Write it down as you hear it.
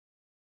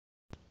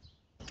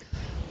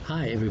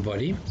Hi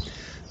everybody.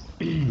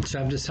 So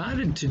I've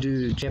decided to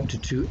do chapter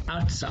 2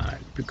 outside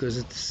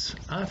because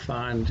I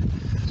find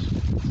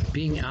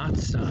being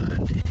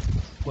outside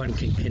one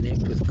can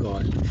connect with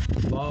God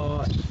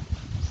far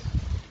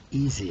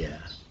easier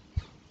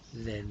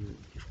than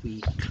if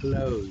we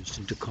closed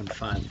into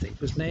confined things,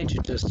 because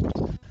nature just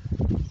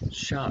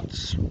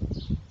shouts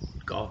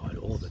God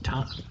all the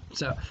time.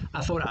 So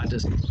I thought I'd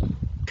just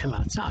come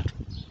outside.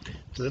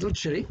 It's a little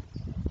chilly,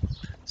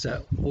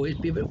 so always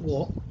be a bit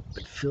warm,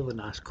 but feel the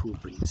nice cool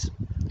breeze.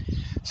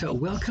 So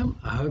welcome.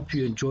 I hope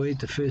you enjoyed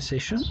the first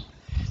session,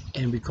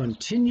 and we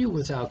continue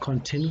with our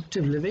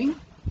contemplative living,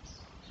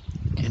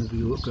 and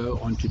we will go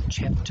on to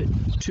chapter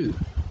 2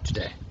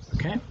 today.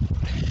 Okay?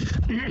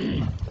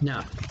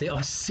 Now, there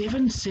are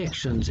 7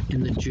 sections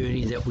in the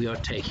journey that we are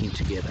taking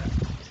together.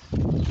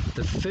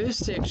 The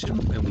first section,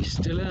 and we're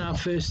still in our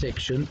first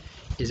section,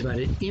 is about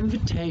an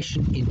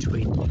invitation into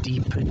a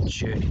deeper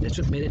journey. That's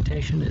what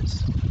meditation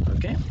is.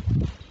 Okay?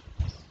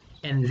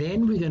 And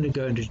then we're going to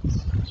go into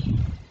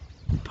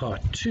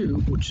part 2,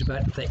 which is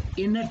about the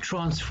inner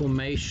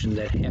transformation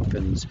that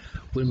happens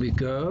when we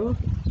go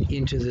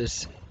into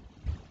this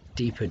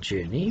deeper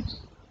journey.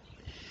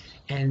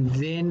 And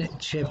then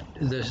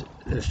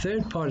the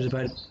third part is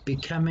about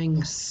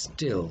becoming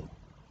still.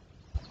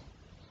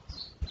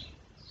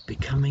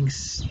 Becoming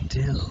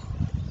still.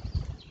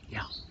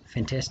 Yeah,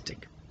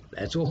 fantastic.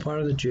 That's all part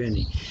of the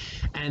journey.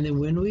 And then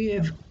when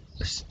we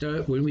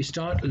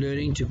start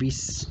learning to be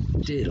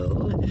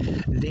still,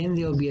 then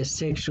there'll be a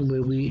section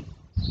where we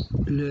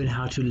learn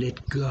how to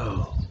let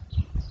go.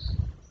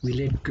 We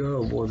let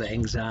go of all the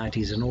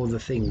anxieties and all the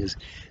things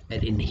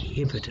that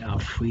inhibit our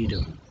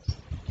freedom.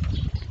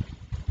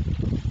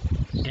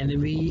 And then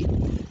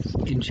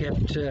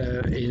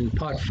in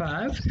part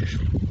 5,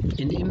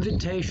 an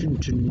invitation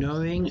to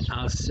knowing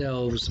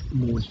ourselves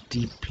more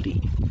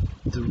deeply,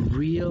 the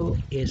real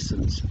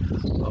essence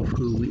of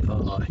who we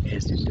are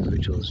as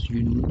individuals,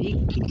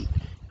 uniquely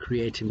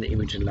creating the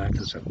image and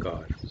likeness of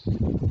God.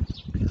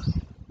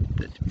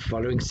 The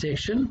following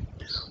section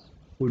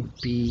would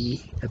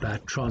be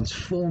about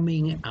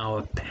transforming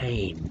our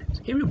pain.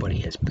 Everybody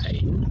has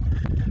pain.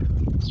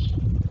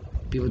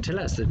 People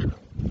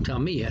tell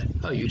me,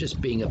 oh, you're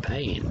just being a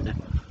pain.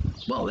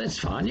 Well, that's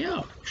fine,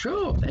 yeah,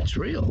 sure, that's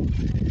real.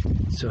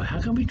 So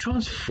how can we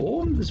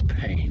transform this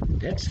pain?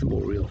 That's the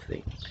more real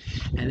thing.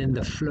 And then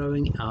the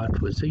flowing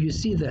outward. So you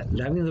see that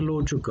loving the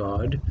Lord your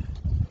God,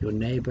 your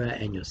neighbor,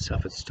 and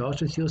yourself. It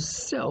starts with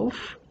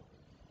yourself.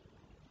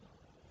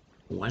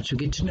 Once we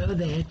get to know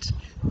that,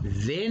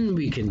 then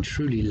we can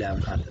truly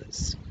love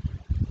others.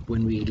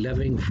 When we're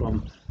loving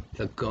from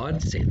the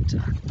God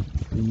center,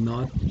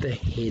 not the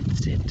head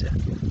center.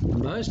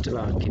 Most of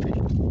our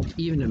giving,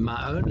 even in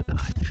my own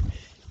life,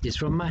 is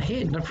from my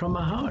head, not from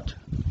my heart.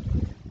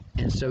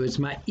 And so it's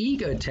my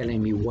ego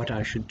telling me what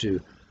I should do,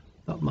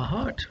 not my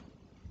heart.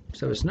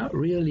 So it's not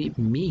really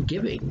me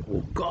giving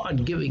or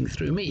God giving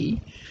through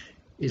me.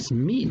 It's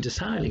me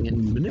deciding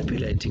and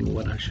manipulating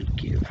what I should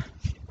give.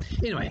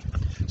 Anyway,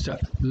 so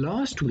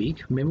last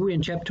week, remember we're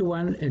in chapter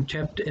 1 and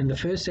in the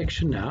first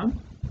section now,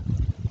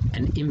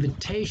 an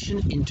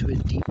invitation into a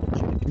deeper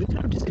journey.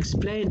 I'm just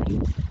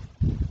explaining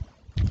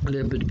a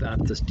little bit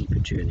about this deeper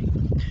journey.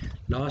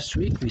 Last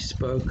week we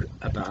spoke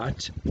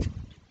about,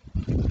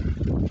 I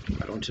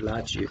don't want to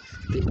lie to you,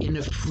 the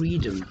inner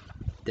freedom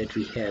that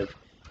we have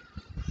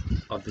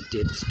of the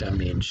depth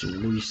dimension.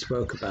 And we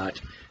spoke about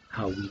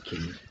how we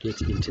can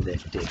get into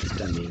that depth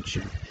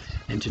dimension.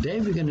 And today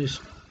we're going to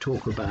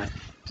talk about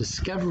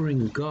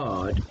discovering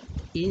God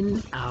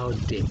in our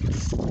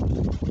depths.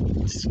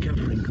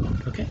 Discovering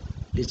God. Okay,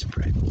 let's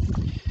pray.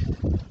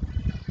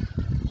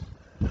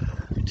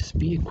 Just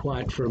be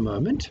quiet for a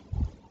moment.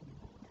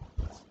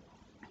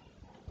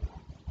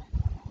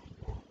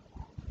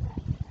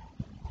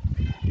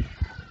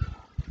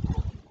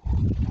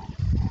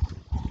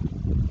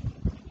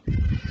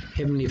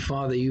 Heavenly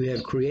Father, you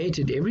have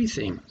created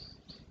everything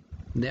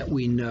that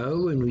we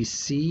know and we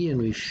see and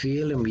we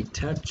feel and we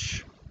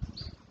touch,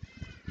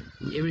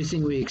 and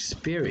everything we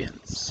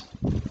experience.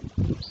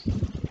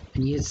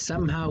 And yet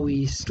somehow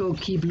we still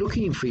keep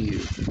looking for you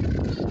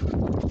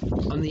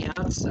on the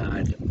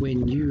outside,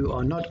 when you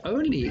are not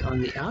only on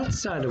the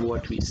outside of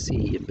what we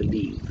see and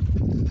believe,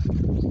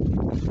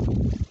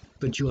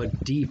 but you are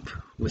deep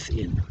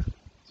within.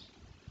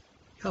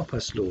 Help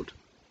us, Lord,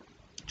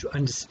 to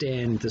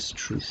understand this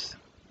truth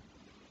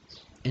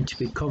and to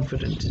be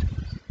confident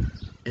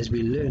as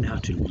we learn how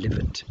to live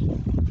it.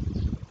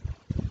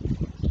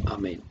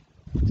 Amen.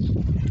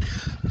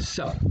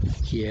 So,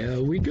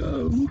 here we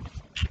go.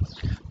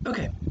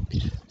 Okay,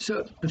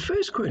 so the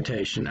first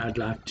quotation I'd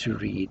like to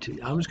read,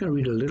 I'm just going to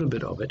read a little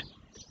bit of it.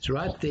 It's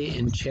right there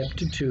in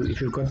chapter 2. If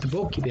you've got the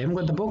book, if you haven't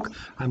got the book,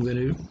 I'm going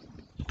to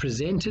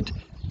present it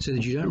so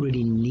that you don't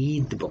really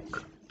need the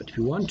book. But if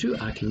you want to,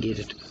 I can get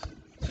it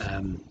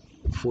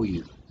for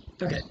you.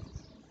 Okay.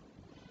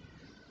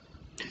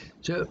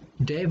 So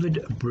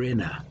David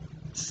Brenner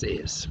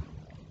says,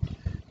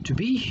 to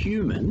be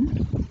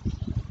human,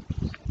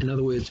 in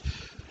other words,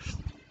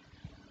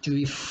 to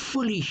be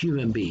fully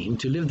human being,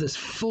 to live this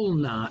full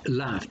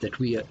life that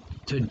we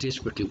so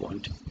desperately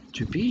want,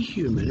 to be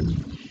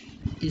human,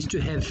 is to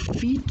have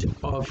feet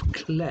of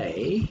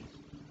clay,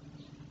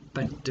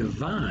 but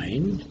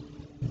divine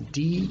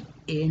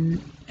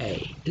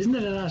DNA. Isn't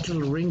that a nice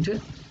little ring to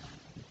it?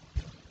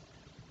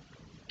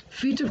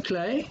 Feet of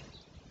clay,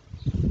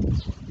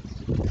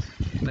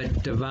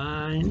 but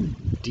divine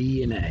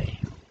DNA.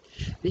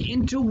 The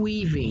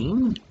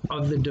interweaving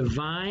of the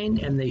divine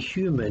and the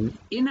human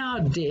in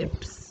our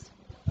depths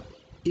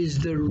is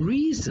the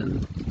reason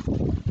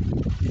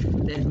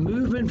that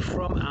movement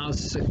from our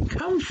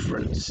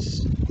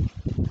circumference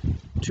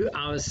to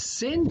our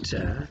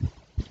center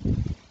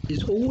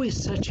is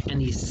always such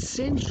an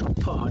essential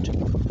part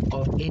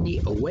of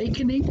any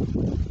awakening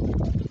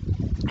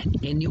and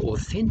any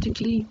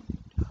authentically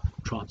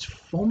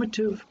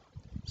transformative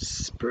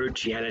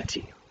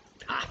spirituality.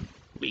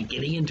 We're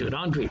getting into it,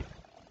 aren't we?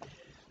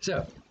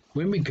 So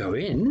when we go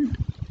in,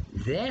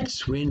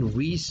 that's when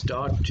we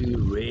start to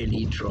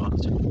really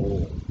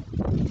transform.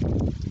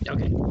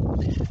 Okay,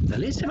 now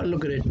let's have a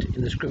look at it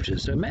in the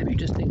scriptures. So maybe you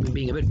just think we're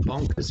being a bit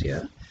bonkers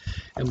here,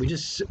 and we're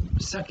just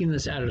sucking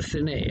this out of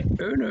thin air.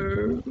 Oh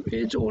no,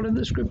 it's all in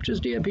the scriptures,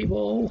 dear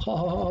people. Ha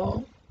ha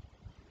ha.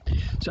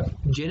 So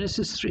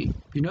Genesis 3,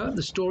 you know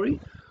the story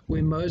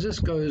where Moses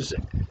goes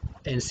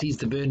and sees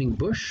the burning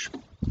bush,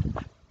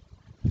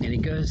 and he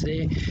goes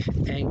there,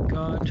 and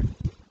God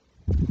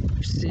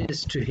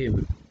says to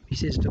him, he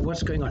says,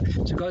 what's going on?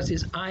 So God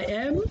says, I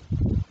am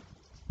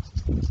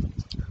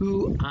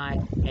who I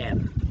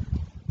am.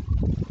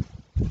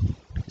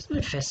 Isn't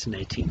it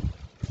fascinating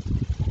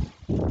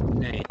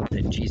name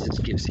that Jesus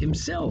gives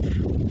himself?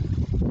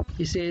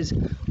 He says,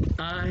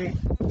 I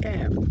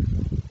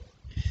am.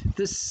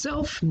 The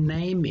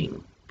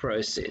self-naming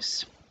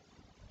process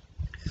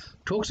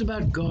talks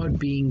about God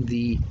being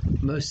the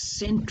most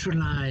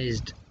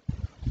centralized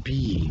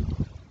being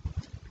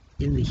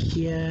in the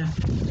here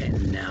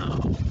and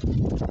now.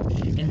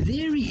 And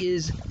there he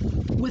is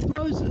with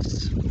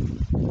Moses.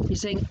 He's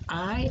saying,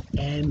 I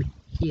am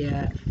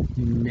here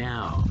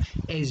now.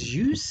 As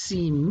you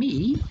see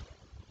me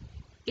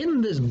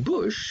in this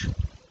bush,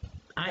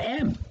 I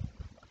am.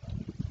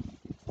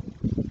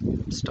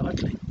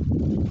 Startling.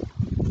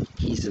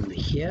 He's in the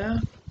here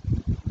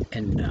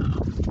and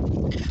now.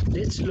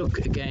 Let's look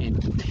again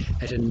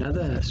at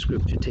another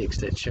scripture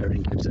text that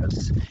Sharon gives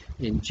us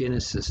in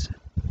Genesis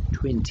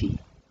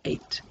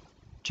 28.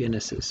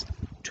 Genesis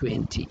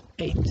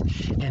 28.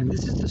 And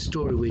this is the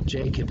story where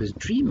Jacob is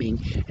dreaming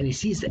and he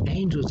sees the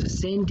angels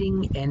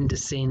ascending and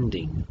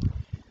descending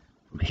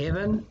from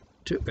heaven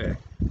to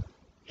earth.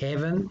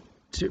 Heaven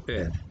to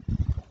earth.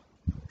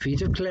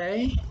 Feet of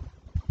clay,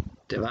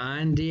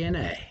 divine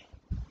DNA.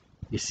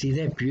 You see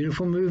that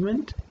beautiful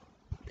movement?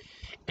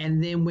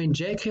 And then when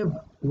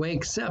Jacob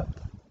wakes up,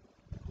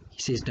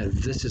 he says, no,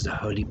 this is a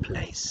holy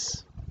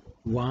place.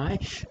 Why?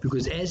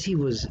 Because as he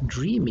was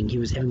dreaming, he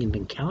was having an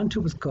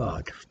encounter with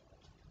God.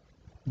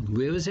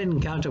 Where was an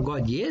encounter of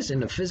God? Yes,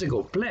 in a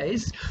physical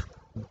place,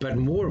 but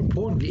more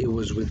importantly, it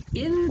was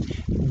within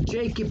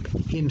Jacob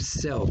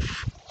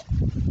himself.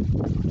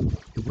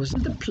 It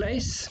wasn't the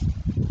place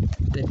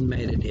that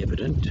made it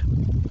evident.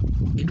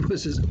 It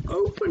was his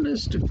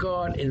openness to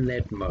God in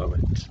that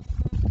moment.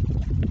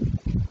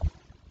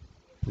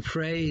 The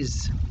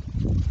phrase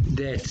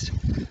that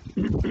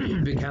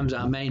becomes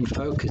our main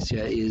focus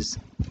here is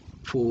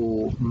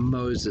for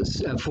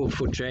Moses,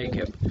 for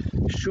Jacob.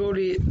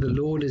 Surely the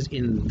Lord is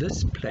in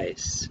this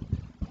place,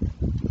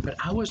 but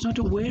I was not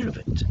aware of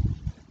it.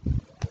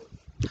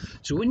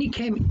 So when he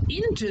came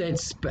into that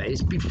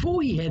space,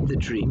 before he had the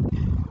dream,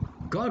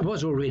 God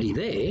was already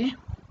there,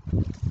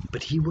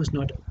 but he was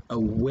not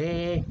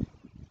aware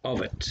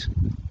of it.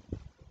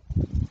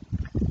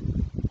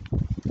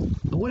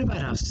 But what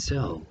about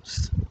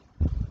ourselves?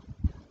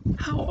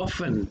 How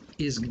often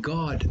is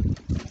God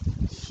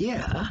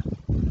here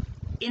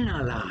in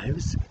our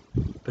lives,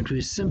 but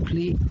we're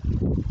simply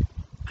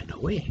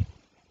unaware?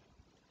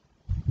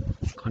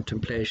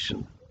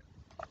 Contemplation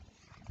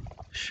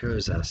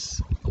shows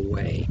us a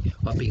way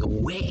of being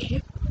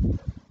aware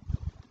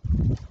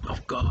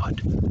of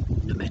God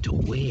no matter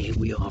where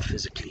we are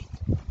physically.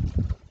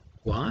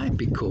 Why?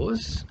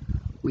 Because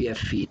we have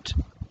feet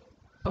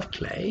of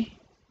clay,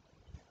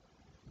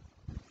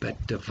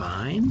 but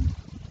divine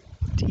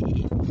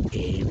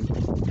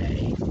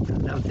DNA. I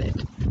love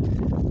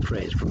that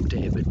phrase from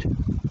David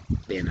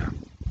Benner.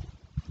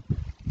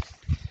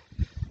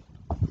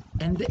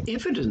 And the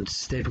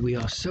evidence that we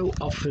are so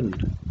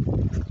often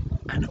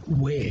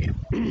unaware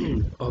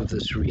of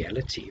this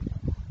reality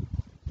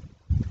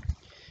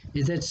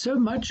is that so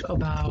much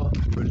of our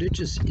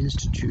religious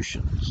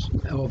institutions,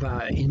 of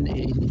our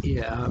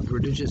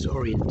religious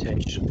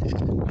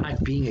orientation,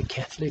 like being a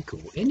Catholic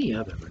or any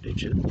other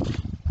religion,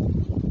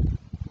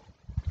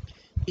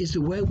 is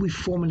the way we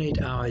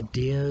formulate our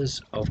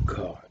ideas of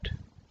God.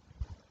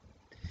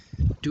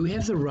 Do we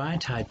have the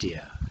right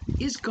idea?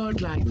 Is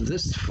God like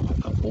this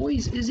Father, or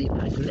is he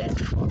like that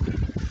Father?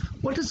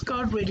 What does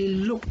God really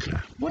look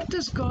like? What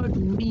does God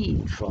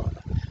mean,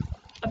 Father?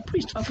 a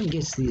priest often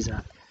gets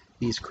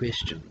these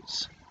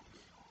questions.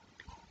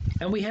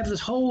 And we have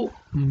this whole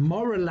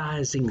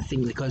moralizing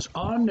thing that goes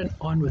on and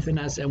on within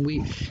us, and we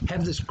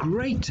have this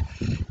great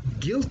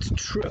guilt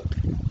trip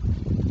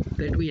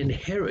that we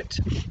inherit,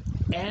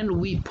 and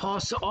we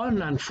pass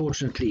on,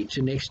 unfortunately,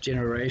 to next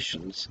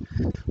generations,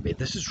 where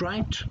this is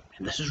right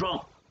and this is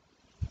wrong.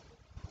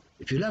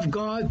 If you love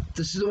God,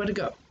 this is the way to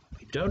go.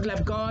 If you don't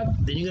love God,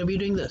 then you're going to be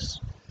doing this.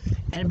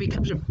 And it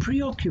becomes a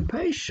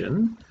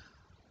preoccupation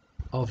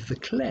of the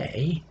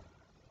clay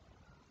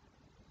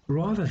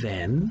rather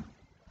than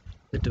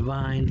the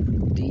divine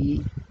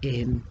DNA.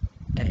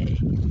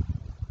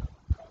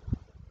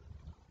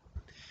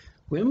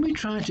 When we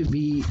try to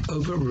be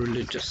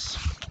over-religious,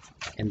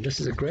 and this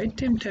is a great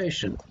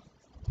temptation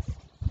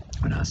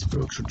on our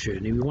spiritual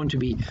journey, we want to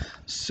be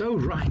so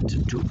right,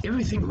 do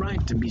everything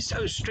right, and be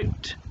so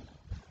strict.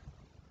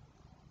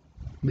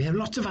 We have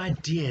lots of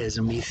ideas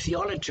and we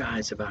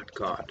theologize about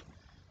God.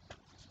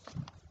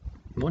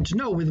 We want to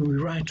know whether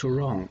we're right or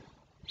wrong.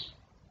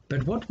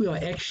 But what we are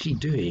actually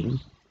doing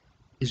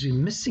is we're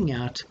missing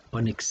out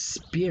on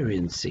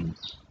experiencing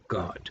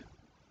God,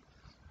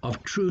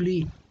 of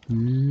truly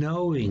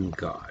knowing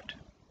God.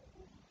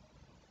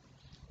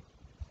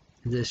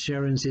 The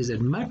Sharon says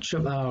that much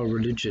of our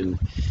religion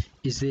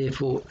is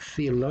therefore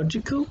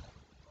theological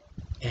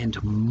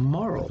and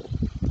moral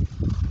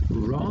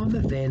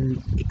rather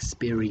than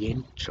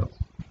experiential.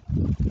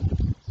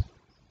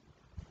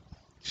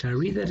 Shall I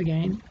read that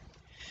again?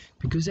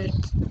 Because that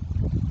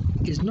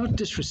is not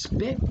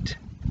disrespect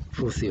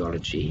for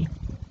theology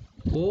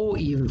or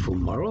even for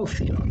moral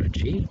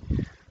theology,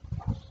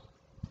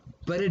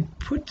 but it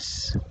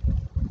puts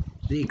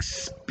the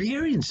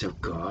experience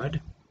of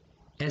God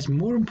as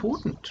more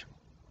important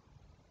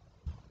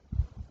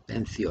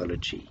than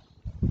theology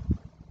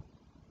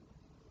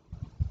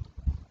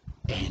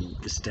and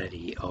the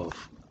study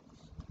of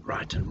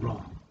right and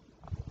wrong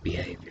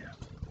behavior.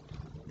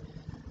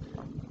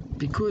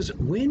 Because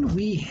when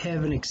we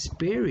have an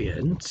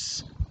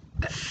experience,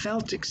 a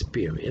felt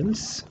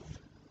experience,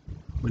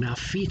 when our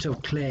feet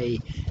of clay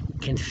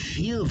can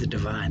feel the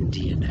divine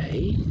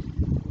DNA,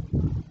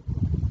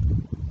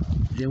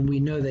 then we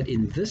know that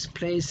in this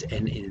place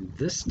and in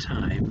this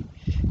time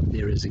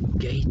there is a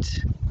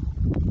gate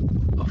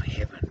of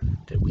heaven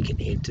that we can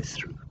enter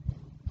through.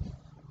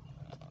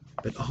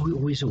 But are we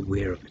always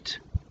aware of it?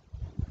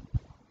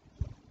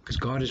 Because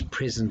God is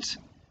present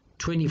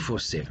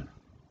 24/7,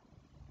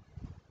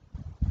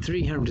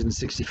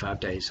 365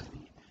 days of the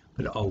year.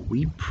 But are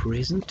we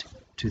present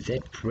to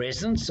that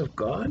presence of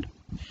God?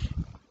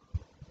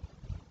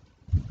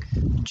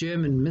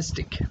 German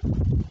mystic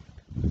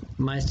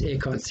Meister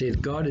Eckhart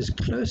said, God is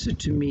closer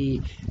to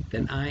me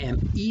than I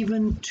am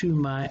even to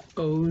my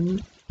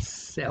own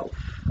self.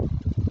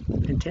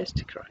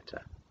 Fantastic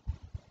writer.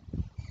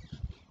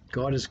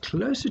 God is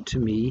closer to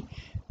me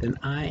than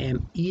I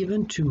am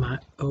even to my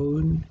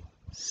own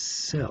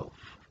self.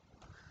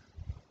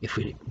 If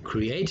we're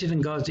created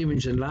in God's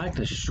image and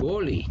likeness,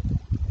 surely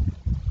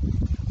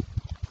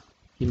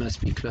He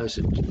must be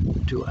closer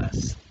to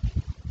us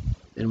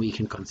than we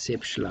can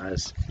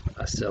conceptualize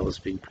ourselves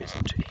being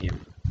present to Him.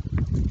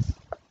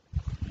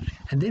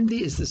 And then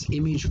there is this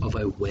image of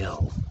a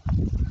well.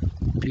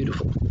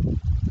 Beautiful.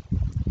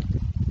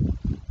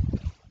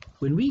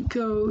 When we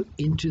go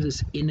into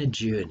this inner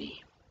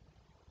journey,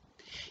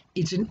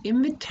 it's an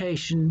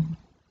invitation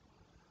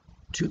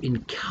to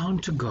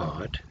encounter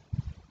God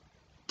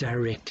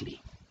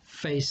directly,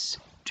 face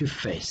to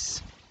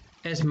face.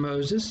 As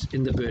Moses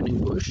in the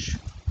burning bush,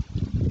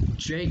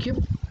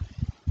 Jacob,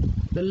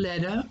 the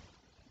ladder,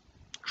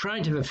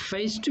 trying to have a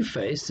face to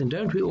face, and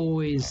don't we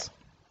always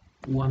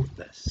want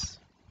this?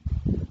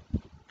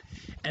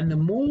 And the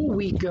more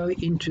we go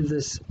into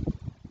this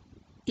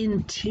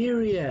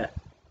interior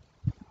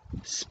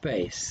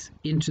space,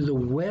 into the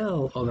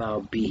well of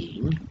our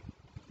being,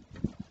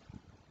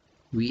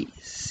 we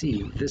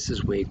see this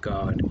is where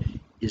God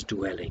is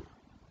dwelling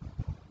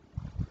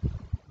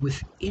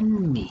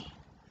within me.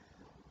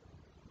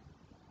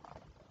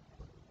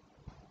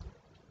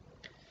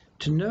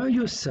 To know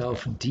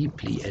yourself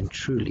deeply and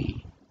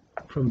truly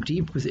from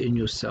deep within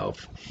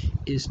yourself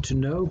is to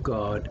know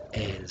God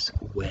as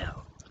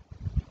well.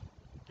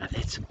 Now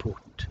that's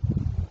important.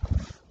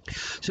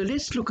 So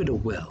let's look at a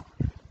well.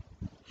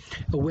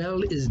 A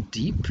well is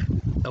deep.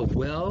 A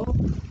well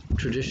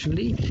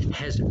traditionally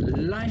has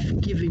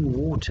life-giving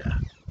water.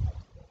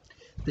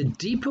 The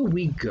deeper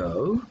we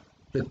go,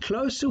 the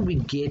closer we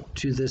get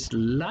to this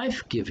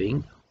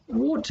life-giving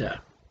water.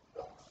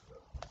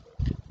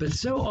 But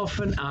so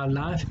often our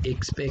life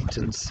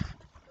expectancy,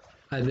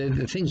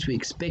 the things we're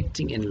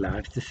expecting in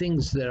life, the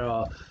things that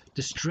are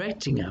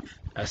distracting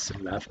us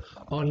in life,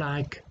 are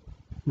like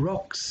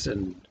rocks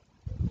and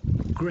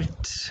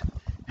grit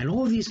and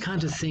all these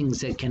kinds of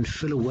things that can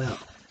fill a well.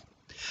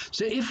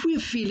 So if we're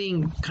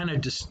feeling kind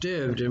of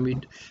disturbed and we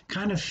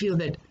kind of feel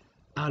that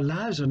our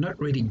lives are not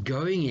really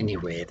going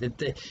anywhere,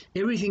 that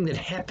everything that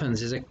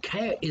happens is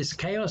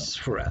chaos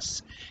for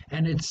us,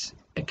 and it's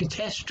a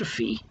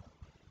catastrophe,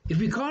 If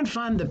we can't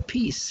find the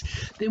peace,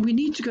 then we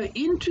need to go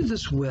into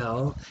this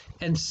well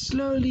and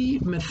slowly,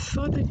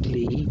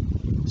 methodically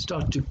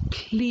start to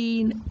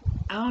clean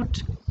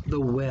out the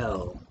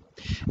well.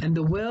 And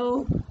the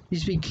well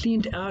needs to be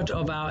cleaned out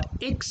of our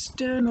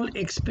external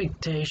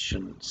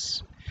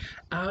expectations,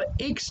 our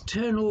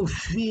external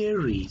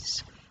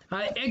theories,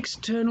 our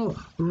external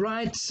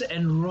rights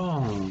and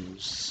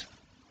wrongs,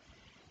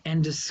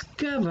 and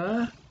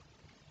discover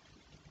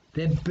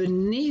that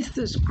beneath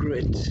this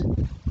grit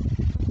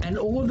and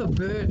all the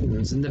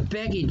burdens and the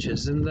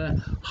baggages and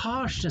the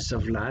harshness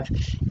of life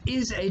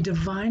is a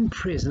divine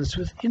presence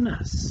within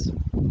us.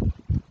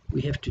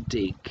 We have to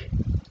dig.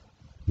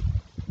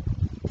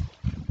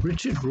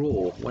 Richard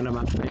Rohr, one of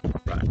my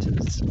favorite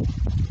writers,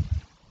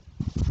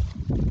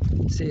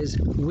 says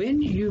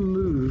when you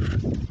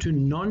move to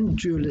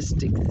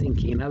non-dualistic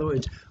thinking, in other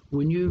words,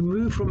 when you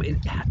move from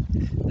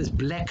this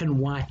black and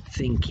white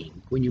thinking,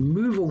 when you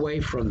move away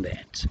from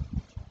that,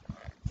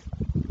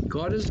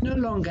 God is no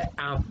longer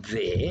out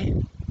there,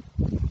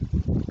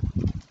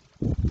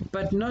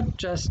 but not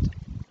just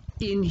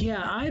in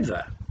here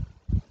either.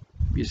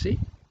 You see?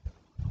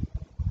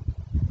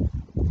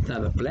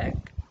 Neither black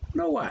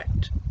nor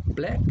white.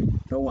 Black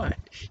nor white.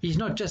 He's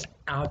not just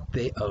out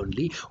there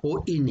only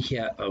or in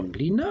here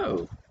only.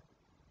 No.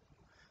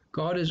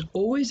 God is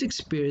always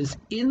experienced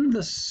in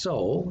the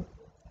soul,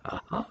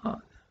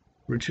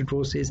 Richard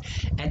Rohr says,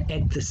 and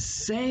at the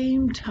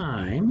same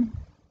time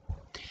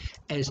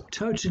as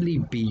totally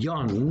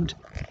beyond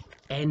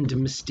and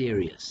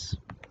mysterious.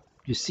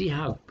 You see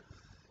how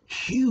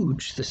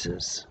huge this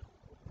is?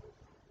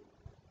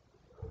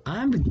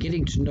 I'm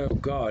getting to know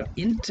God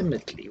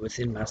intimately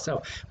within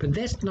myself, but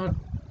that's not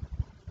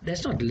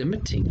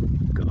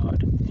limiting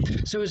God.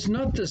 So it's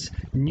not this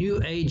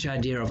new age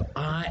idea of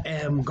I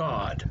am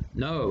God.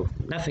 No,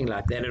 nothing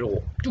like that at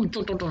all.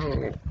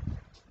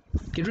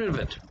 Get rid of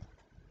it.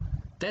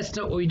 That's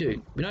not what we're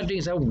doing. We're not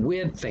doing some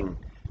weird thing,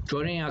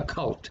 joining our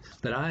cult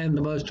that I am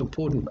the most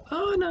important.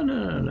 Oh,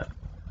 no.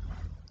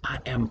 I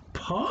am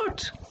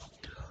part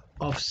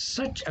of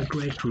such a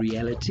great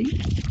reality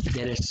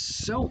that is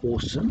so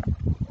awesome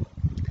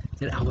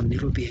that I will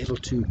never be able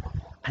to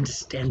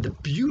understand the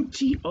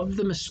beauty of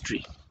the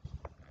mystery.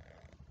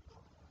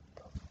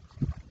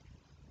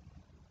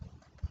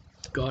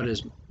 God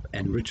is,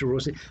 and Richard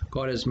Rohr said,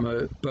 God is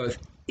both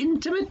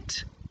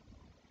intimate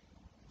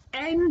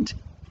and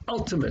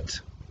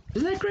ultimate.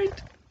 Isn't that great?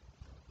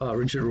 Oh,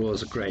 Richard Rohr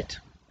is a great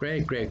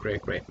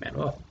man.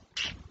 Oh.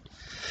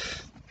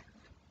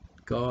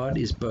 God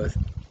is both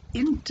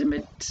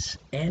intimate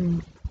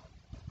and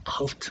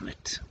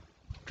ultimate.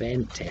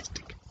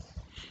 Fantastic.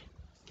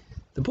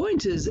 The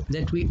point is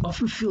that we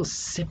often feel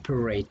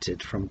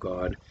separated from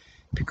God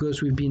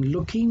because we've been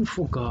looking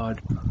for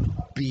God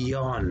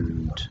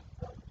beyond.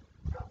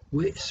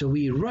 So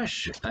we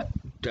rush,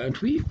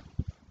 don't we?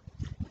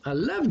 I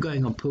love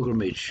going on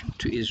pilgrimage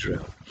to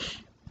Israel.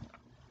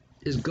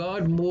 Is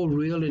God more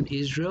real in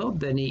Israel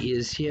than he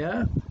is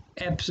here?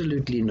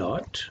 Absolutely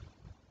not.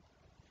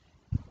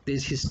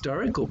 There's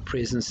historical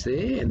presence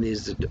there, and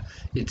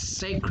it's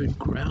sacred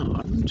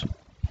ground.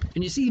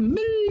 And you see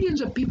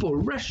millions of people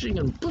rushing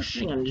and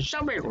pushing and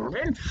shoving.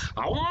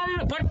 I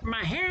want to put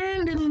my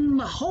hand in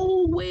the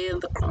hole where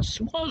the cross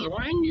was.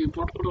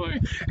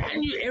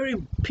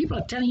 People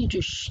are telling you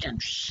to shh.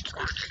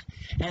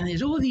 And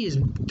there's all these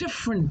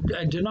different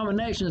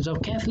denominations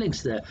of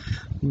Catholics, the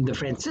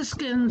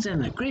Franciscans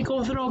and the Greek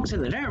Orthodox,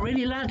 and they don't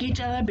really like each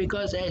other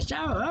because they're so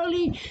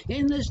holy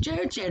in this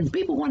church, and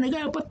people want to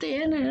go put their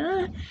hand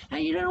in,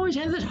 and you don't always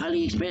have this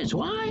holy experience.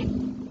 Why?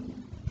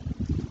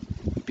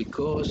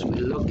 Because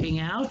we're looking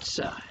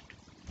outside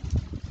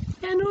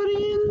and not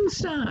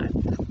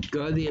inside.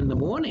 Go there in the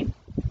morning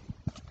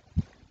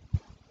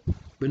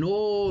when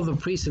all the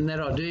priests and that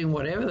are doing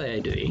whatever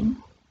they're doing,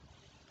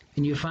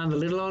 and you find the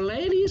little old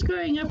ladies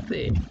going up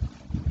there.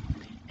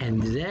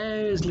 And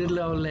those little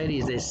old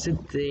ladies, they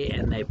sit there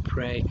and they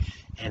pray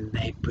and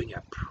they bring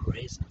a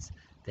presence.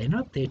 They're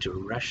not there to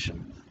rush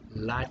and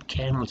light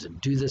candles and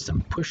do this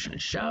and push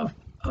and shove.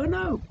 Oh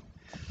no.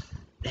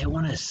 They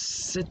want to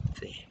sit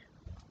there,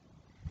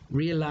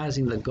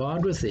 realizing the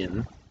God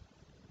within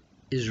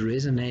is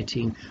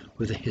resonating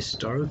with a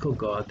historical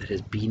God that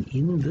has been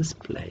in this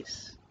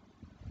place,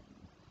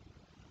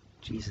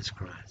 Jesus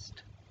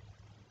Christ.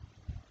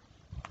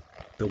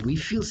 But we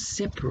feel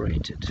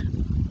separated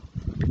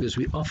because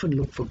we often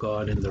look for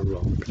God in the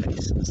wrong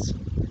places.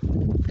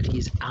 That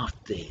he's out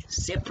there,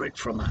 separate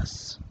from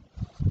us.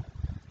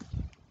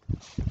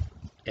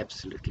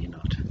 Absolutely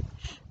not.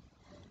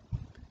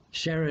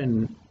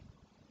 Sharon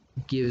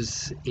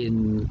gives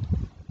in,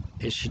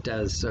 as she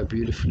does so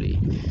beautifully,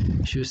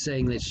 she was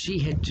saying that she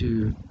had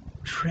to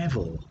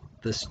travel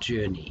this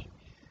journey.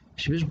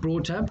 She was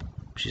brought up,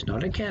 she's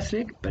not a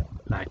Catholic, but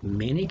like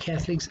many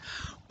Catholics,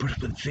 brought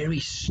up with very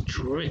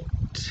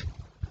strict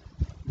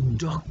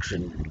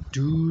doctrine,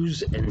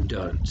 do's and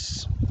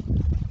don'ts.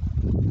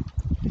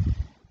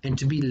 And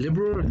to be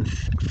liberal and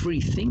free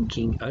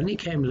thinking only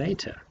came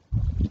later.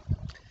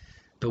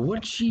 But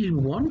what she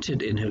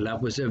wanted in her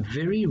life was a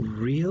very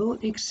real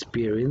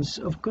experience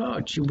of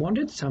God. She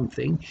wanted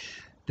something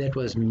that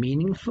was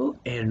meaningful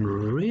and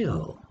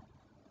real.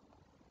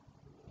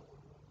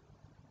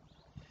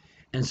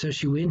 And so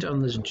she went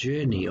on this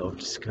journey of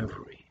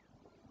discovery,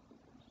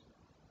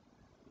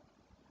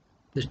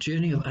 this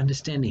journey of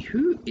understanding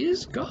who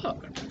is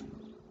God.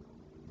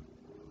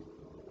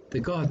 The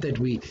God that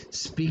we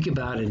speak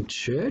about in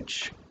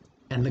church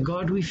and the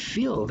God we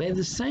feel, they're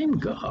the same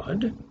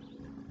God.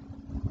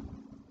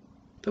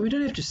 But we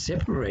don't have to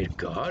separate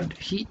God.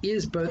 He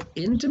is both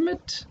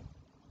intimate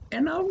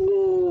and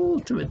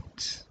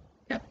ultimate.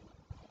 Yeah.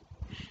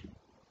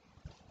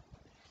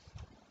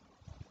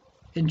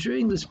 And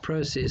during this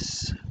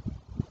process,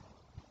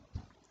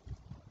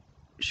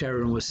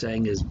 Sharon was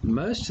saying, as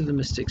most of the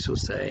mystics will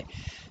say,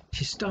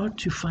 she started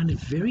to find it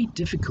very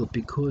difficult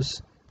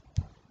because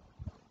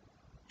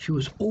she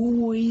was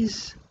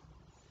always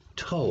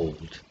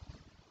told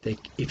that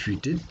if you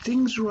did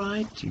things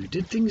right, you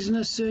did things in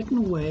a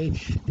certain way,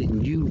 then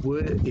you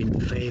were in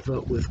favor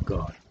with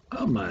God.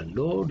 Oh my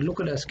Lord, look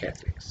at us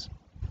Catholics.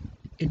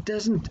 It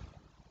doesn't,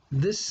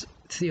 this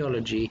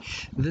theology,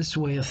 this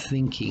way of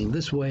thinking,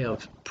 this way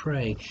of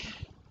praying,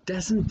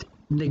 doesn't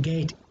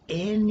negate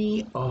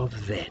any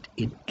of that.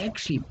 It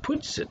actually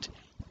puts it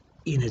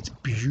in its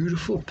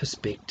beautiful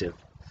perspective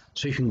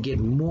so you can get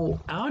more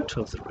out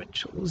of the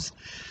rituals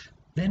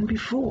than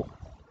before.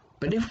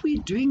 But if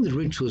we're doing the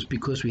rituals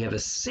because we have a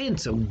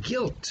sense of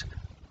guilt,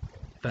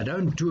 if I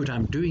don't do it,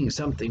 I'm doing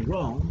something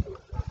wrong,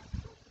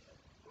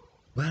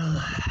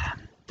 well,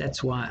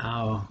 that's why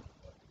our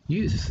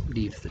youth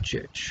leave the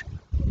church.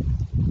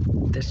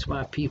 That's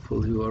why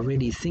people who are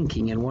already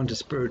thinking and want a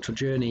spiritual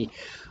journey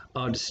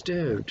are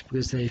disturbed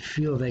because they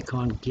feel they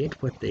can't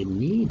get what they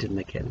need in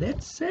the care.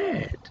 That's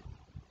sad.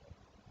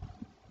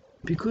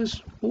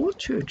 Because all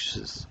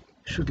churches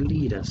should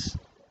lead us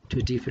to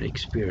a different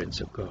experience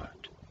of God.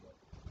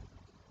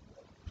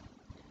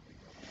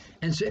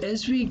 And so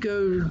as we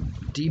go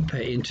deeper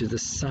into the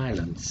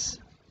silence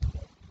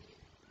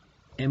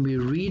and we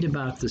read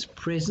about this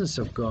presence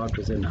of God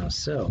within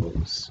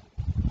ourselves,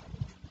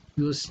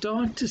 you'll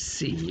start to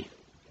see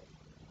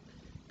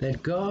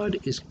that God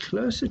is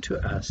closer to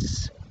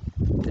us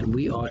than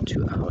we are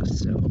to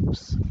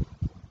ourselves.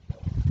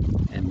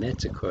 And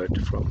that's a quote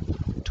from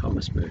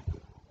Thomas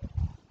Merton.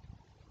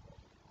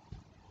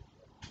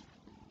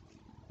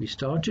 We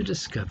start to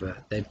discover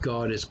that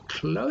God is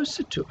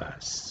closer to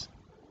us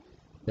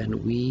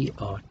than we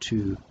are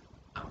to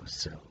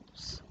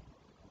ourselves.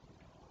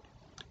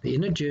 The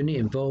inner journey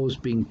involves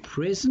being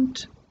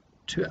present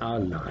to our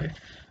life,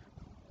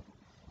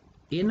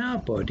 in our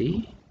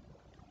body,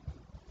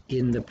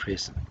 in the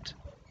present.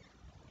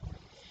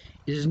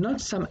 It is not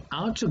some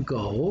outer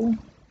goal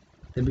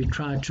that we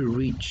try to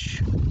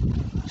reach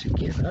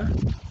together,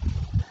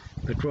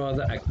 but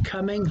rather a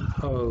coming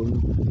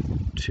home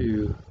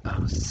to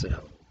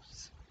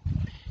ourselves.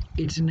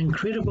 It's an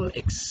incredible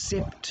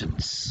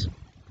acceptance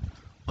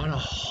on a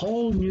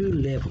whole new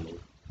level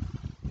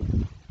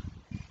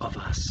of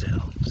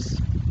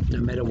ourselves, no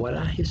matter what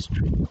our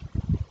history,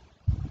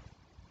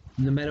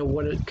 no matter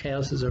what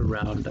chaos is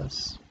around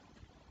us.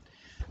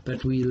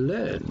 But we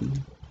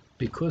learn,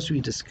 because we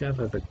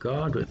discover the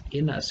God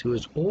within us who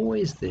is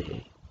always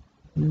there,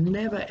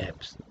 never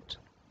absent,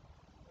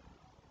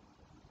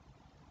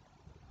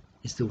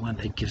 is the one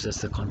that gives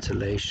us the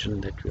consolation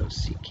that we are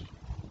seeking.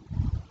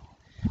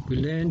 We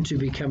learn to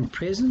become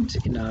present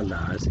in our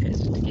lives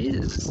as it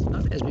is,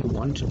 not as we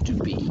want it to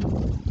be,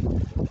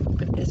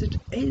 but as it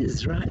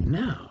is right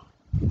now.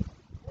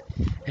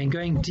 And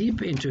going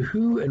deeper into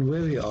who and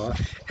where we are,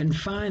 and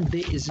find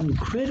there's an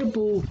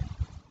incredible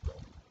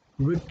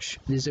rich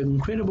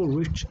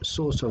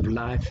source of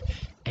life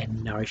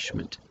and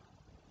nourishment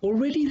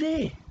already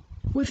there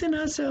within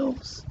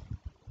ourselves.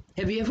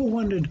 Have you ever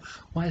wondered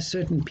why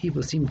certain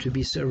people seem to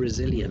be so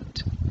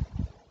resilient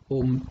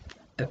or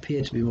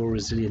appear to be more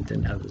resilient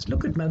than others?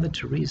 Look at Mother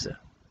Teresa.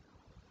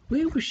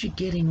 Where was she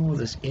getting all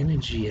this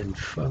energy and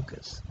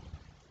focus?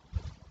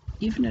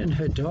 Even in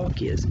her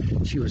dark years,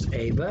 she was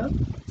able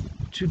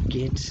to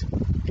get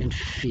and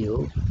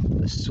feel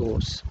the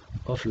source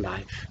of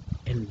life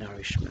and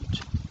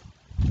nourishment.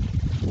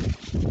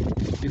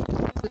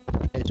 Because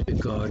that's where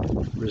God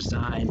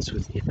resides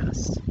within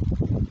us.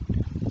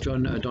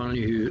 John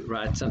O'Donoghue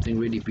writes something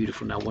really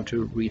beautiful, and I want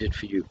to read it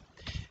for you.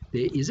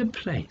 There is a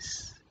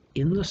place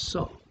in the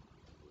soul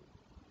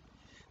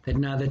that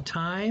neither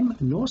time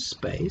nor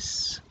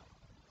space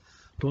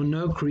nor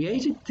no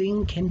created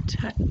thing can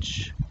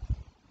touch.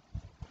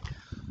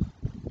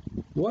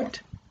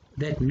 What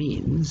that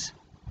means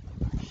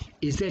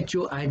is that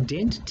your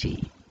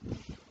identity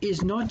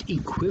is not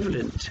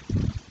equivalent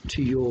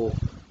to your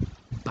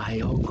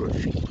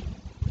biography.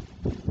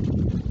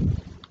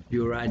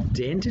 Your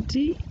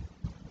identity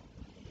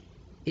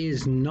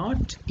is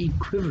not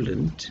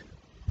equivalent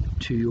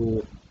to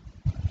your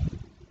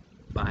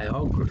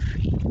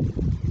biography,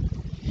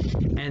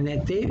 and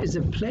that there is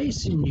a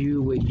place in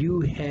you where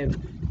you have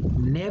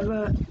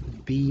never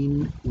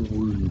been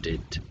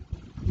wounded.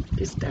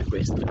 Let's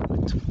digress a little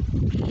bit.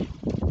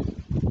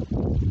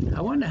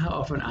 I wonder how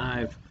often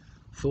I've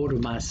thought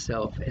of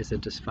myself as a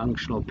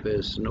dysfunctional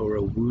person or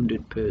a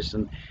wounded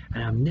person,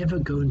 and I'm never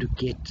going to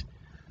get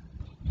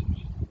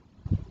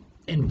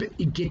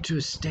to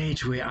a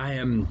stage where I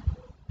am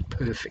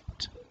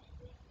perfect.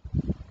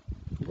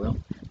 Well,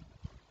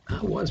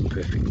 I was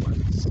perfect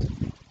once,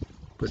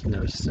 with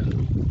no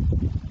sin.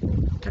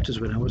 That was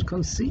when I was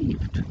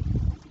conceived,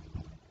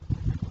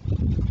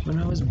 when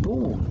I was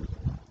born.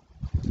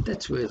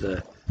 That's where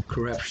the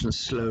corruption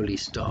slowly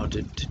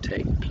started to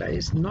take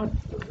place, not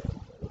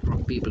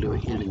from people who are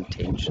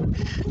ill-intentioned,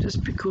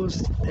 just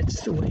because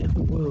that's the way of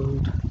the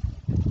world.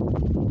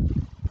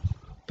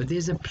 But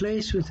there's a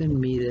place within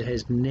me that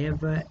has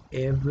never,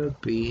 ever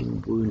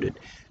been wounded.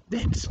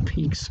 That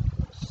speaks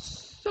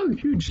so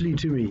hugely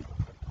to me.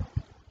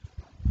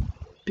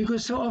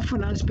 Because so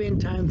often I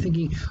spend time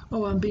thinking,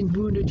 oh, I'm being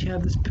wounded here,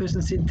 this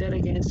person said that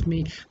against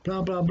me,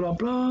 blah, blah, blah,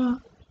 blah.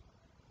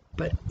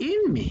 But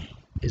in me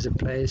is a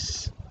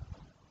place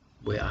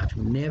where I've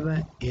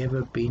never,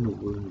 ever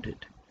been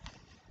wounded.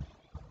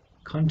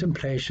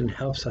 Contemplation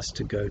helps us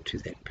to go to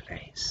that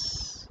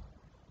place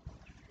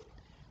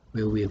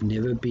where we have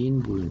never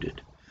been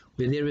wounded,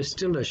 where there is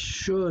still a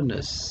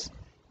sureness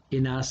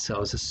in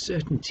ourselves, a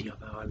certainty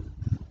of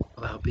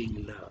our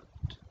being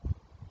loved,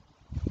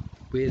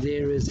 where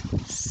there is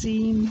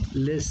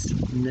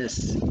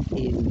seamlessness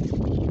in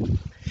you,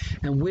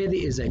 and where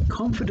there is a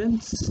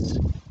confidence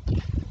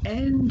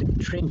and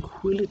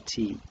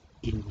tranquility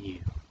in you.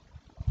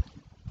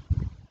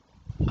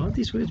 Aren't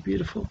these words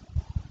beautiful?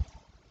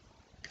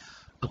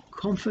 A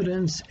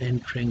confidence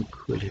and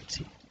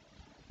tranquility.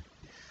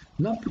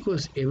 Not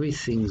because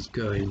everything's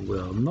going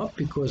well, not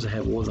because I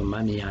have all the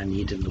money I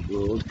need in the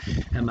world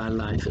and my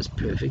life is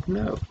perfect,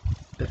 no,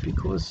 but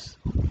because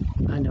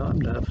I know I'm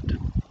loved.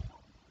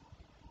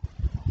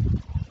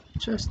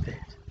 Just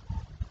that.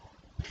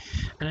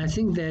 And I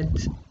think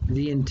that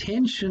the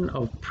intention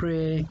of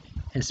prayer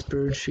and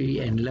spirituality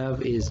and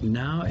love is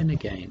now and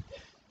again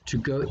to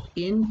go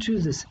into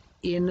this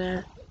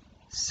inner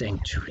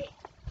sanctuary.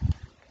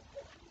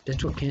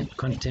 That's what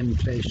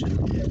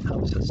contemplation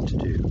helps us to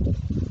do.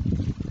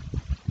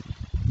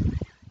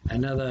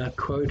 Another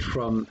quote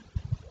from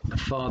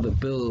Father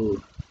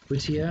Bill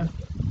Whittier.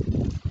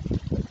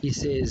 He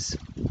says,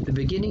 "The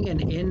beginning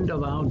and end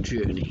of our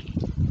journey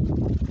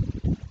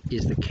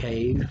is the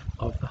cave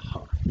of the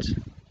heart.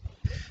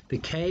 The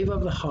cave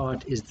of the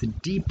heart is the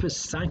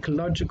deepest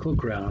psychological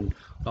ground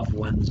of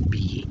one's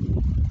being.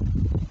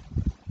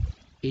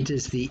 It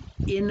is the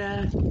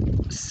inner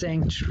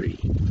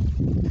sanctuary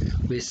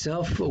where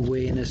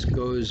self-awareness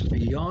goes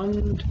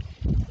beyond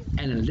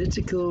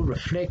analytical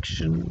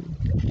reflection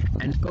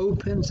and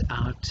opens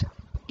out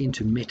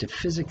into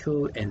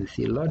metaphysical and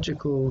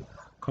theological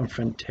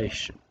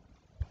confrontation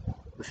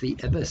with the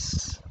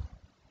abyss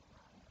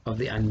of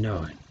the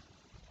unknown,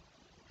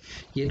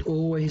 yet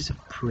always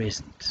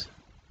present."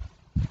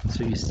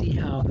 So you see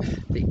how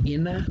the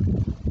inner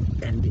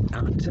and the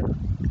outer,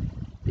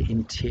 the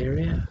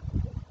interior,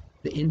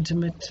 the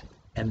intimate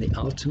and the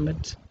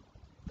ultimate,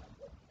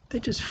 they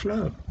just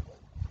flow.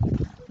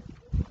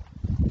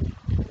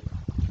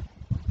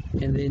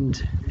 And then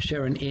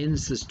Sharon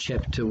ends this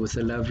chapter with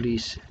a lovely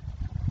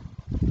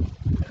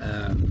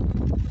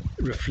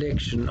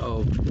reflection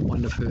of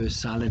one of her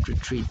silent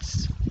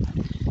retreats.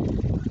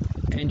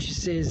 And she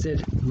says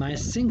that my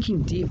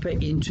sinking deeper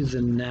into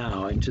the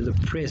now, into the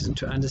present,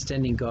 to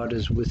understanding God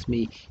is with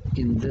me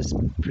in this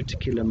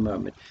particular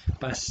moment,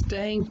 by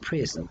staying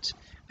present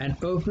and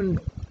open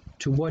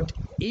to what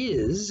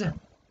is,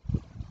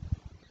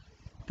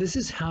 this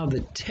is how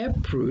the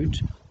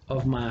taproot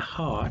of my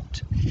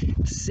heart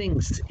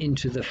sinks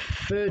into the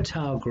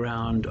fertile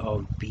ground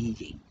of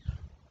being.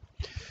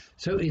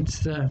 So it's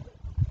the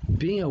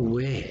being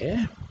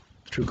aware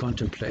through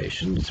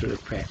contemplation, through the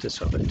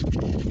practice of it,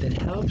 that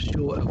helps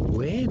your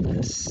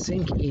awareness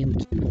sink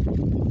into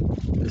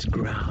this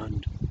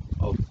ground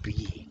of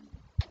being.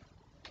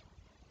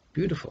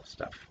 Beautiful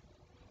stuff.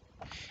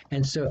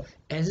 And so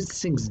as it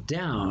sinks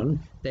down,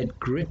 that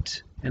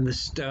grit and the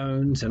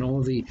stones and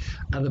all the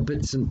other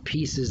bits and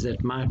pieces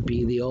that might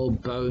be the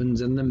old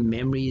bones and the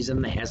memories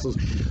and the hassles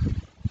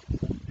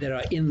that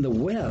are in the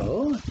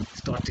well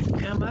start to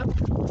come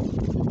up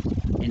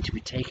and to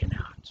be taken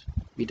out.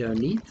 We don't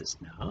need this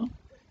now,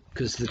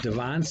 because the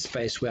divine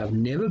space where I've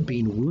never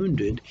been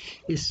wounded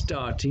is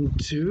starting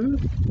to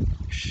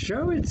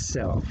show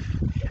itself,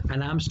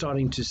 and I'm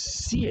starting to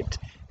see it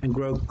and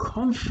grow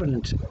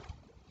confident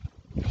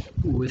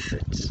with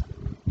it.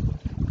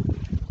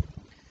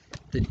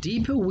 The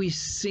deeper we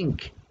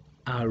sink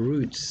our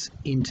roots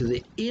into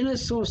the inner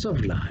source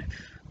of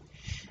life,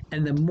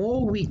 and the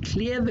more we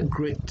clear the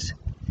grit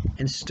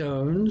and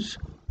stones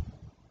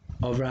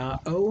of our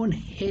own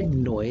head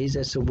noise,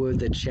 that's a word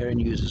that Sharon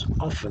uses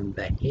often,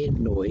 the head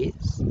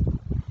noise,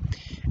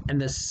 and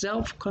the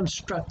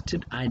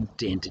self-constructed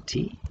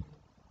identity,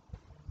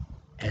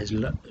 as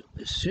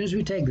soon as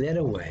we take that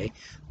away,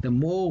 the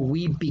more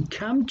we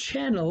become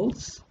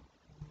channels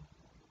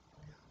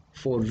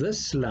for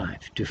this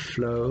life to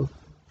flow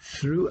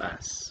through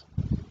us,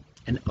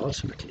 and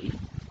ultimately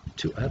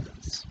to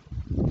others.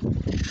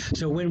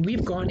 So when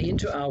we've gone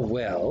into our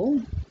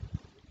well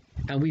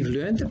and we've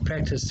learned the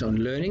practice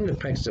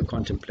of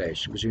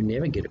contemplation, because we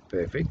never get it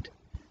perfect,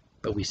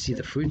 but we see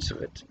the fruits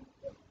of it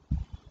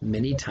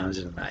many times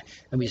in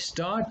life, and we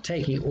start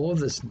taking all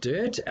this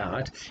dirt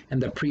out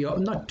and the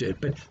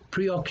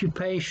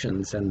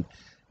preoccupations and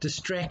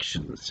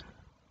distractions,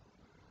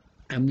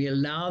 and we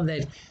allow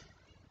that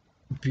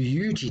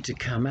beauty to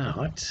come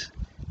out,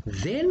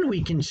 then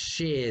we can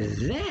share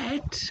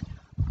that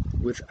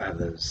with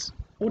others.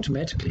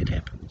 Automatically it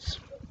happens.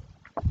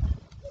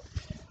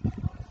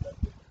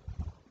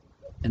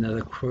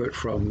 Another quote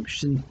from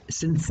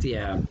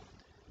Cynthia,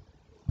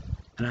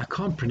 and I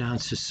can't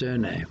pronounce her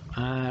surname.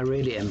 I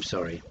really am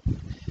sorry.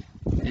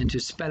 And to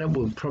spell it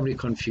will probably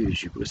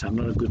confuse you because I'm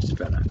not a good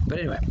speller. But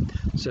anyway,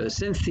 so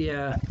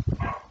Cynthia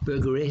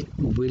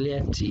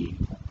Bergoretti,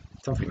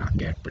 something like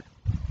that, but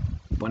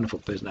wonderful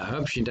person. I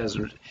hope she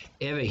doesn't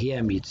ever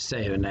hear me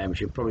say her name.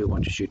 She'll probably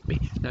want to shoot me.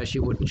 No, she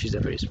wouldn't. She's a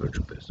very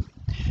spiritual person.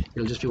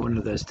 It'll just be one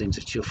of those things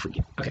that she'll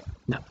forget. Okay,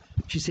 now,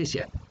 she says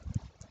here,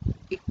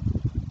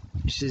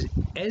 she says,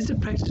 as the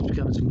practice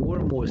becomes more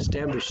and more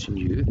established in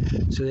you,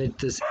 so that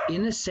this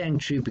inner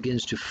sanctuary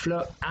begins to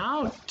flow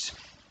out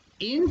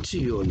into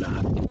your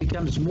life, it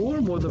becomes more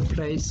and more the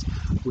place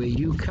where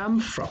you come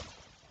from.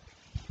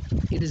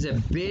 It is a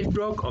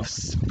bedrock of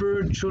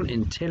spiritual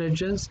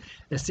intelligence,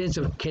 a sense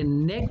of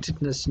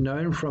connectedness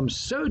known from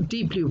so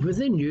deeply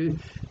within you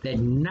that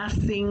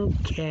nothing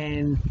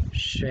can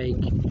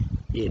shake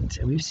it.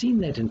 And we've seen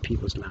that in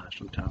people's lives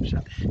from time to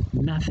time.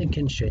 Nothing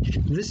can shake.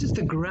 This is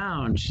the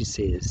ground, she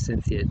says,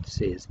 Cynthia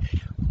says,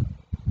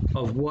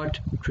 of what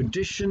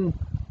tradition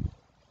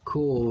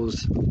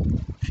calls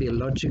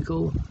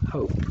theological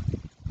hope.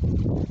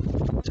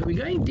 So we're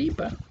going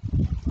deeper,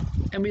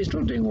 and we're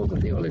still doing all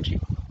the theology.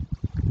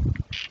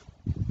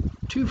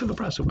 2 for the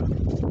price of 1.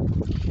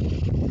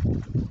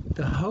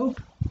 The hope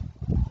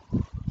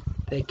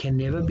that can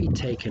never be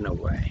taken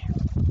away,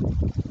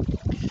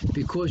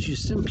 because you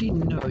simply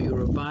know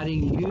your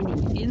abiding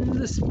union in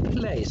this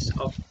place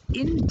of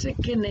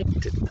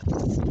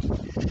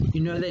interconnectedness.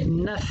 You know that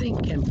nothing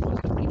can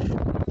possibly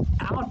fall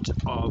out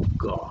of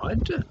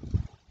God.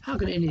 How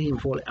can anything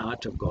fall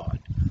out of God?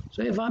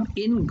 So if I'm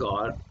in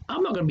God,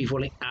 I'm not going to be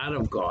falling out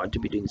of God to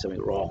be doing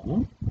something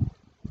wrong.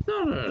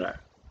 No.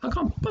 I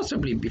can't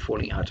possibly be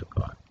falling out of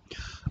God.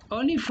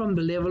 Only from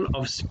the level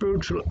of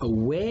spiritual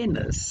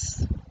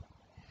awareness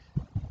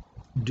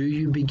do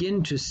you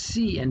begin to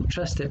see and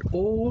trust that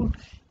all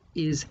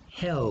is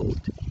held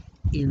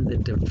in the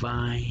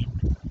divine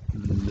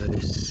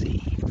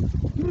mercy.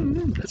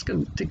 That's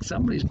going to tick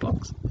somebody's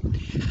box.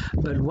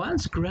 But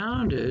once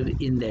grounded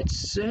in that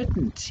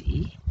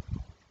certainty,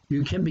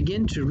 you can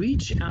begin to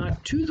reach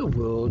out to the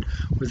world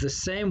with the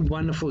same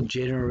wonderful,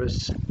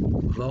 generous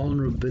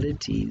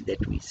vulnerability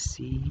that we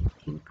see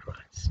in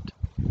Christ.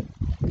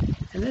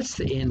 And that's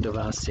the end of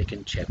our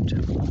 2nd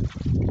chapter.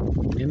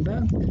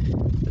 Remember,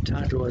 the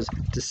title was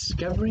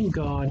Discovering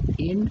God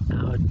in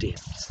Our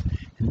Depths.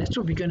 And that's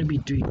what we're going to be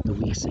doing in the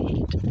weeks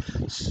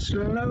ahead.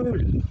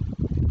 Slowly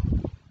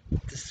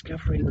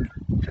discovering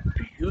the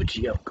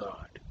beauty of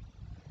God.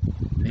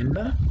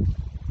 Remember,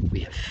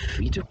 we have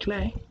feet of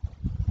clay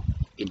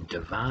in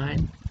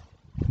divine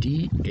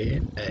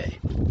DNA.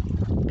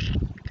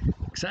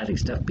 Exciting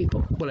stuff,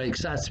 people. Well, it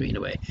excites me in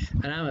a way.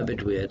 And I'm a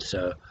bit weird,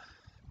 so,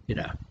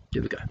 here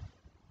we go.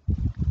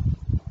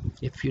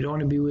 If you don't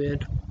want to be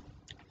weird,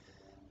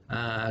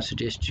 I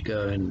suggest you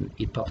go and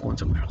eat popcorn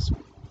somewhere else.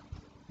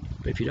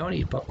 But if you don't want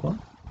to eat popcorn,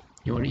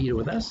 you want to eat it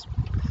with us,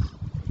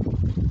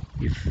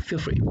 you feel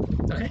free.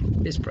 Okay,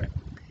 let's pray.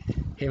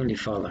 Heavenly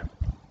Father,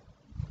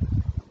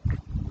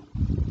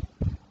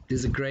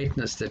 there's a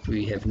greatness that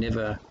we have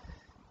never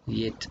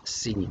yet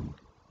seen,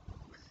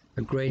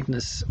 a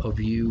greatness of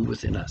you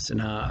within us, in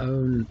our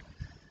own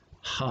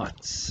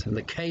hearts, in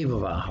the cave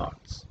of our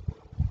hearts,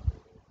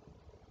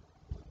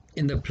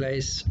 in the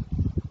place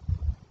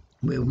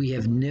where we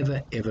have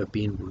never ever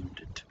been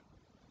wounded.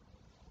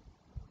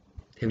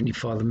 Heavenly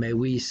Father, may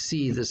we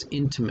see this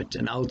intimate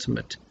and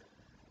ultimate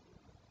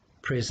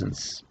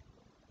presence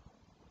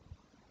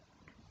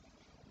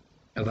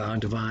of our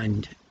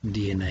divine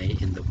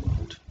DNA in the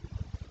world.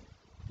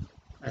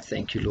 I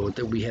thank you, Lord,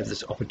 that we have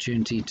this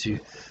opportunity to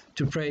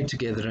pray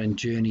together and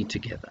journey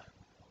together.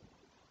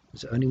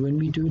 It's only when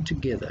we do it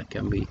together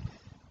can we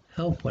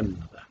help one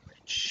another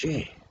and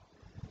share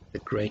the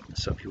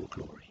greatness of your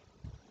glory.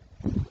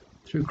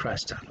 Through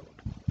Christ our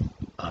Lord.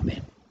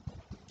 Amen.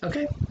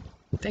 Okay,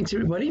 thanks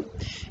everybody.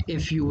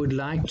 If you would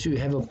like to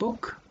have a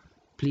book,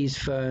 please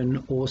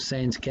phone All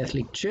Saints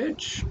Catholic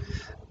Church.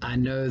 I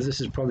know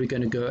this is probably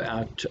going to go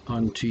out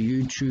onto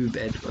YouTube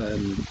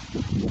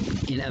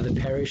in other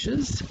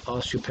parishes.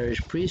 Ask your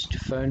parish priest to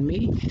phone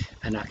me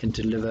and I can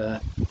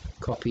deliver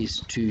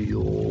copies to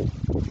your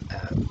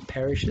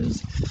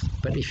parishes.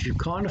 But if you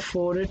can't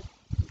afford it,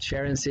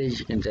 Sharon says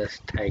you can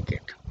just take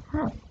it.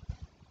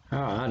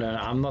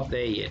 I'm not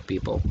there yet,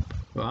 people.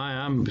 Well,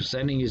 I'm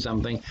sending you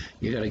something,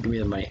 you got to give me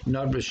the money.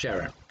 Not with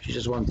Sharon. She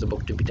just wants the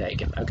book to be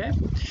taken, okay?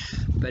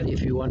 But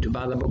if you want to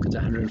buy the book, it's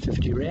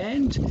 150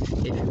 Rand.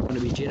 If you want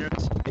to be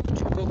generous, maybe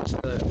 2 books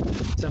for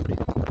somebody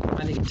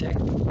finding attack.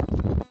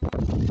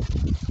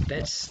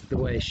 That's the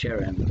way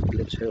Sharon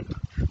lives her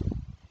life.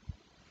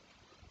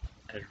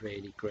 A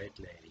really great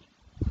lady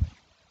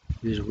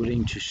who's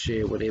willing to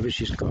share whatever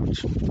she's got.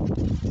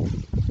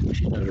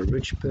 She's not a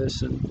rich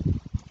person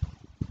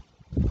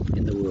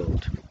in the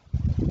world,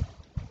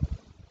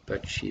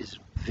 but she's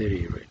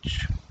very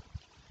rich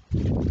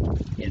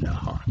in her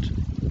heart.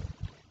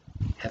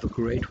 Have a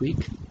great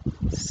week.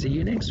 See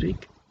you next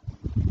week.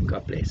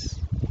 God bless.